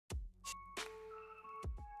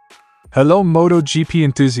Hello MotoGP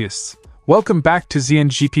enthusiasts, welcome back to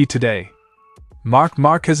ZNGP today. Marc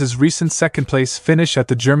Márquez's recent second-place finish at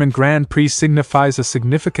the German Grand Prix signifies a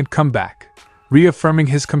significant comeback, reaffirming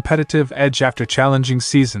his competitive edge after challenging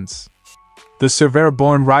seasons. The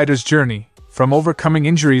Cervera-born rider's journey, from overcoming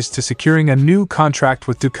injuries to securing a new contract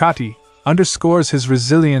with Ducati, underscores his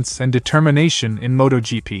resilience and determination in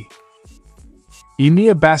MotoGP.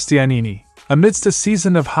 Enea Bastianini, amidst a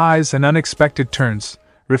season of highs and unexpected turns,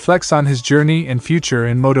 reflects on his journey and future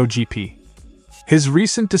in MotoGP. His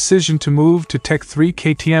recent decision to move to Tech3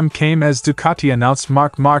 KTM came as Ducati announced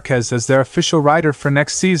Marc Márquez as their official rider for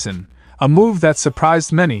next season, a move that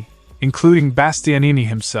surprised many, including Bastianini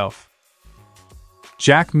himself.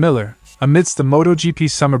 Jack Miller, amidst the MotoGP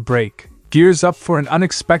summer break, gears up for an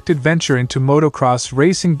unexpected venture into motocross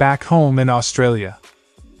racing back home in Australia.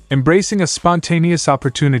 Embracing a spontaneous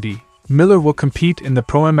opportunity, Miller will compete in the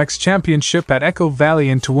ProMX Championship at Echo Valley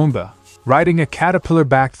in Toowoomba, riding a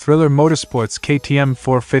Caterpillar-backed thriller Motorsports KTM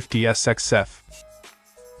 450 SXF.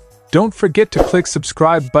 Don't forget to click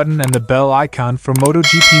subscribe button and the bell icon for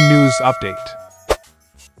MotoGP news update.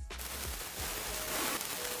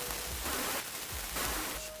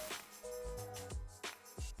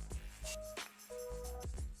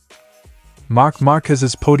 Marc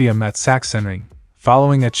Márquez's podium at Sachsenring,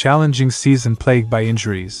 following a challenging season plagued by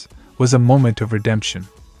injuries, was a moment of redemption.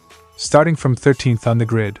 Starting from 13th on the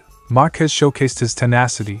grid, Marquez showcased his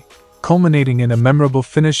tenacity, culminating in a memorable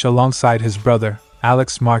finish alongside his brother,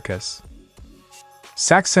 Alex Marquez.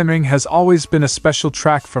 Sachsenring has always been a special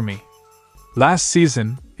track for me. Last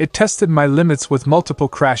season, it tested my limits with multiple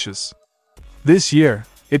crashes. This year,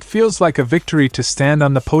 it feels like a victory to stand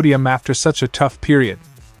on the podium after such a tough period,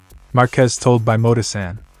 Marquez told by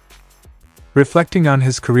Motosan. Reflecting on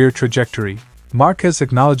his career trajectory, Marquez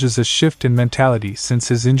acknowledges a shift in mentality since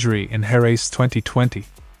his injury in Jerez 2020.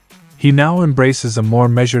 He now embraces a more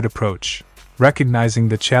measured approach, recognizing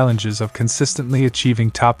the challenges of consistently achieving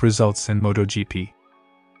top results in MotoGP.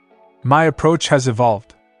 My approach has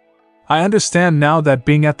evolved. I understand now that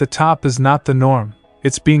being at the top is not the norm,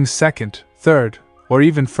 it's being second, third, or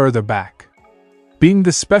even further back. Being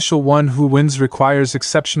the special one who wins requires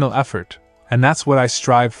exceptional effort, and that's what I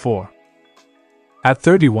strive for. At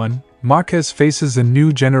 31, Marquez faces a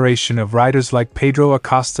new generation of riders like Pedro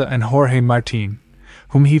Acosta and Jorge Martin,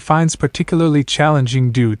 whom he finds particularly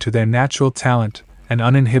challenging due to their natural talent and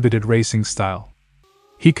uninhibited racing style.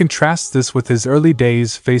 He contrasts this with his early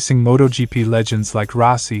days facing MotoGP legends like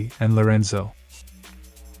Rossi and Lorenzo.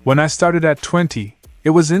 When I started at 20, it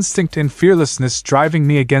was instinct and fearlessness driving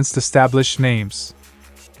me against established names.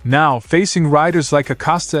 Now, facing riders like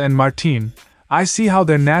Acosta and Martin, I see how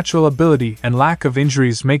their natural ability and lack of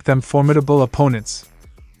injuries make them formidable opponents.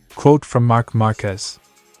 Quote from Marc Márquez.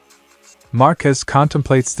 Márquez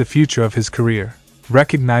contemplates the future of his career,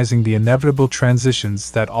 recognizing the inevitable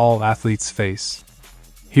transitions that all athletes face.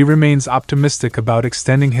 He remains optimistic about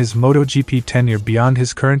extending his MotoGP tenure beyond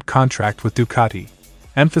his current contract with Ducati,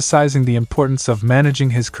 emphasizing the importance of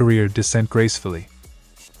managing his career descent gracefully.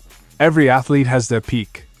 Every athlete has their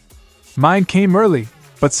peak. Mine came early,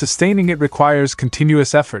 but sustaining it requires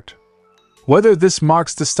continuous effort. Whether this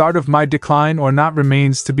marks the start of my decline or not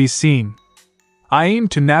remains to be seen. I aim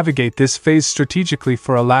to navigate this phase strategically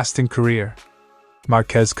for a lasting career,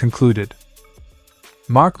 Marquez concluded.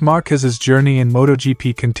 Marc Márquez's journey in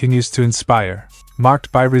MotoGP continues to inspire,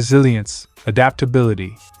 marked by resilience,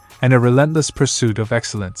 adaptability, and a relentless pursuit of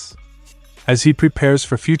excellence. As he prepares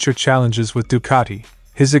for future challenges with Ducati,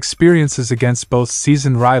 his experiences against both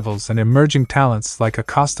seasoned rivals and emerging talents like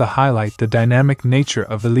Acosta highlight the dynamic nature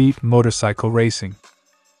of elite motorcycle racing.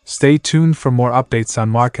 Stay tuned for more updates on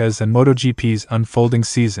Marquez and MotoGP's unfolding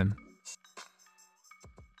season.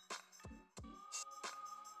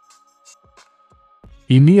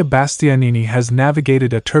 Enea Bastianini has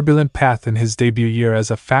navigated a turbulent path in his debut year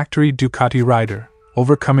as a factory Ducati rider,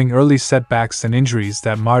 overcoming early setbacks and injuries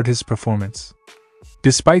that marred his performance.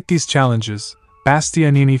 Despite these challenges,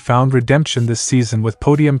 Bastianini found redemption this season with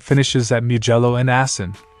podium finishes at Mugello and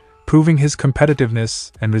Assen, proving his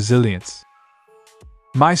competitiveness and resilience.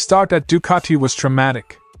 My start at Ducati was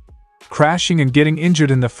traumatic. Crashing and getting injured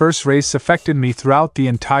in the first race affected me throughout the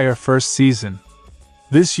entire first season.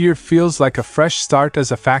 This year feels like a fresh start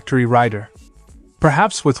as a factory rider.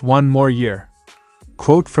 Perhaps with one more year.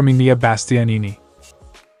 Quote from Enea Bastianini.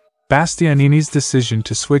 Bastianini's decision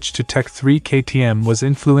to switch to Tech3 KTM was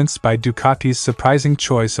influenced by Ducati's surprising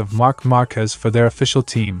choice of Marc Márquez for their official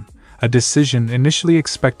team, a decision initially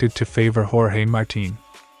expected to favor Jorge Martin.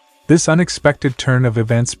 This unexpected turn of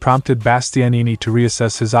events prompted Bastianini to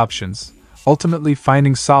reassess his options, ultimately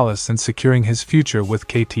finding solace in securing his future with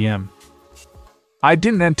KTM. I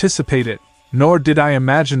didn't anticipate it, nor did I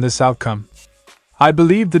imagine this outcome. I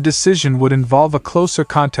believed the decision would involve a closer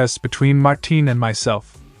contest between Martin and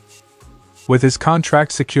myself. With his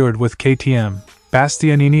contract secured with KTM,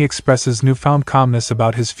 Bastianini expresses newfound calmness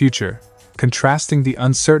about his future, contrasting the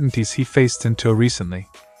uncertainties he faced until recently.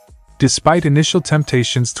 Despite initial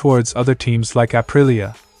temptations towards other teams like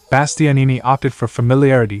Aprilia, Bastianini opted for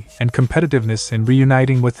familiarity and competitiveness in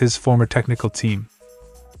reuniting with his former technical team.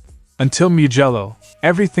 Until Mugello,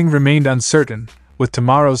 everything remained uncertain, with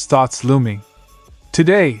tomorrow's thoughts looming.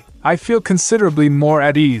 Today, I feel considerably more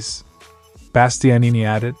at ease, Bastianini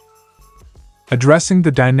added. Addressing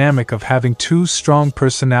the dynamic of having two strong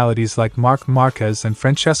personalities like Marc Márquez and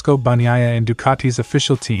Francesco Bagnaia in Ducati's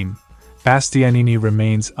official team, Bastianini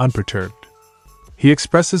remains unperturbed. He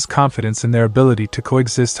expresses confidence in their ability to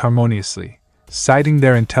coexist harmoniously, citing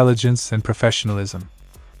their intelligence and professionalism.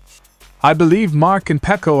 I believe Marc and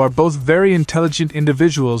Pecco are both very intelligent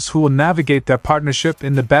individuals who will navigate their partnership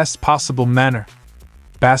in the best possible manner,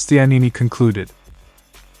 Bastianini concluded.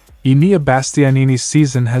 Enea Bastianini's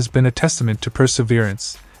season has been a testament to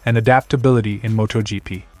perseverance and adaptability in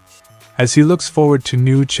MotoGP. As he looks forward to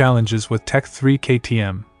new challenges with Tech3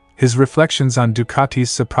 KTM, his reflections on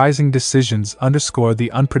Ducati's surprising decisions underscore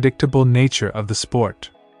the unpredictable nature of the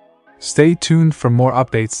sport. Stay tuned for more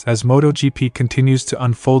updates as MotoGP continues to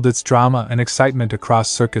unfold its drama and excitement across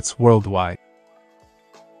circuits worldwide.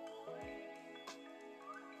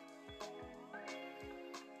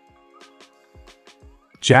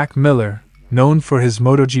 Jack Miller, known for his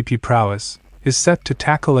MotoGP prowess, is set to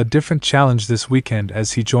tackle a different challenge this weekend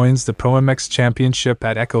as he joins the ProMX Championship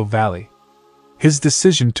at Echo Valley. His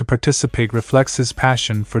decision to participate reflects his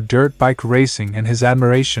passion for dirt bike racing and his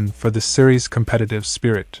admiration for the series' competitive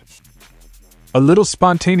spirit. A little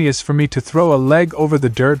spontaneous for me to throw a leg over the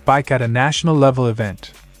dirt bike at a national level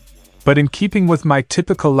event. But in keeping with my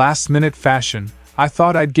typical last-minute fashion, I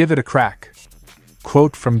thought I'd give it a crack.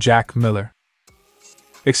 Quote from Jack Miller.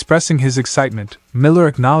 Expressing his excitement, Miller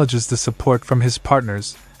acknowledges the support from his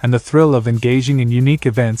partners and the thrill of engaging in unique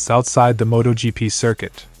events outside the MotoGP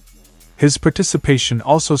circuit. His participation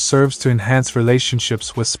also serves to enhance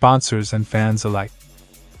relationships with sponsors and fans alike.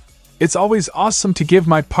 It's always awesome to give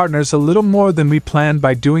my partners a little more than we planned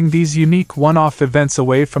by doing these unique one-off events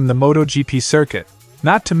away from the MotoGP circuit,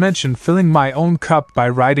 not to mention filling my own cup by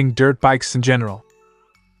riding dirt bikes in general.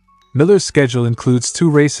 Miller's schedule includes 2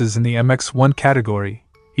 races in the MX1 category,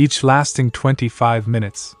 each lasting 25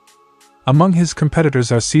 minutes. Among his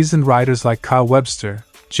competitors are seasoned riders like Kyle Webster,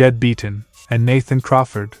 Jed Beaton, and Nathan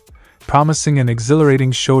Crawford, promising an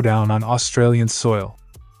exhilarating showdown on Australian soil.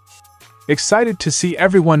 Excited to see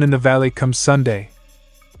everyone in the valley come Sunday,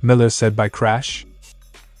 Miller said by Crash.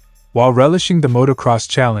 While relishing the motocross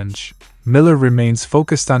challenge, Miller remains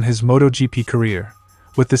focused on his MotoGP career,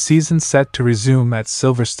 with the season set to resume at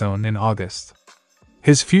Silverstone in August.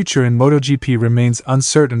 His future in MotoGP remains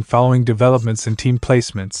uncertain following developments in team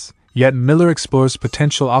placements, yet Miller explores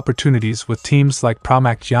potential opportunities with teams like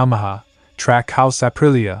ProMX Yamaha, Trackhouse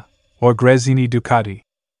Aprilia, or Gresini Ducati.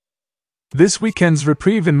 This weekend's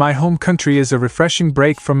reprieve in my home country is a refreshing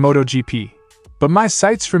break from MotoGP, but my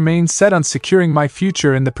sights remain set on securing my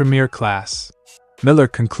future in the Premier class, Miller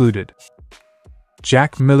concluded.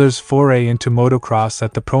 Jack Miller's foray into motocross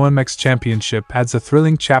at the ProMX Championship adds a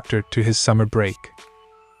thrilling chapter to his summer break.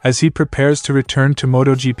 As he prepares to return to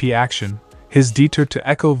MotoGP action, his detour to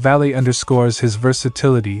Echo Valley underscores his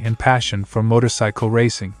versatility and passion for motorcycle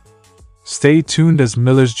racing. Stay tuned as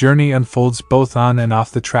Miller's journey unfolds both on and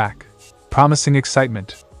off the track, promising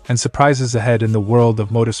excitement and surprises ahead in the world of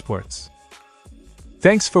motorsports.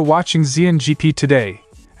 Thanks for watching ZNGP today,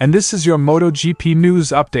 and this is your MotoGP news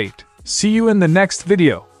update. See you in the next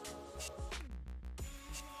video.